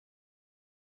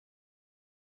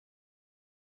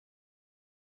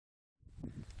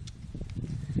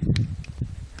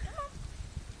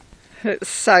It's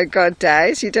so good,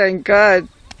 Daze. You're doing good.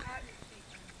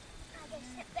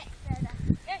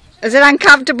 Is it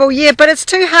uncomfortable? Yeah, but it's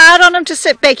too hard on him to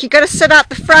sit back. You've got to sit up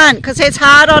the front because it's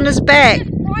hard on his back.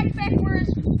 Right back where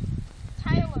his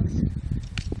tail is.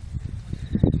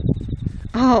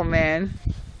 Oh, man.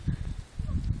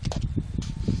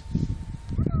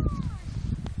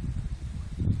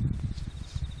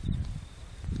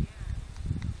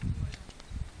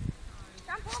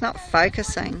 It's not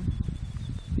focusing.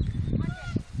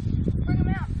 Bring him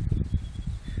out.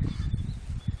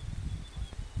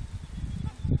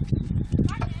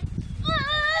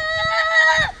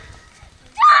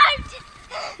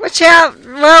 Watch out,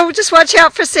 Will. Just watch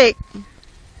out for a sec.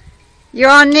 You're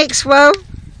on next, Will.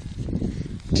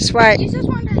 Just wait. You just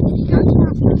want to go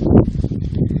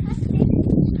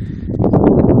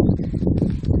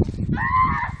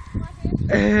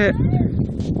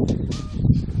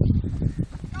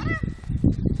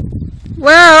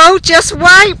Will, just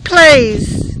wait,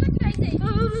 please.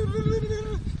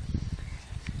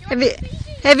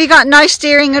 Have you got no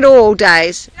steering at all,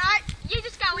 Daze? No, you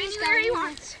just go anywhere he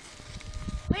wants.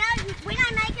 We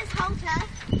don't make us halter.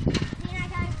 Then I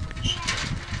go,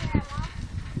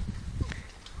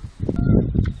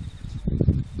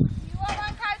 You want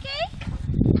one, Cokie?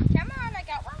 Come on, I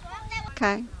got one.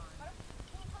 Okay.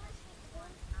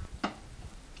 I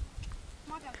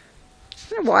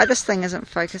don't know why this thing isn't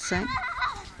focusing. Wait.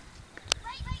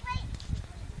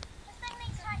 This thing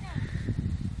needs tightening.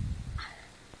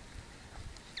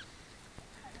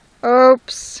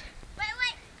 Oops.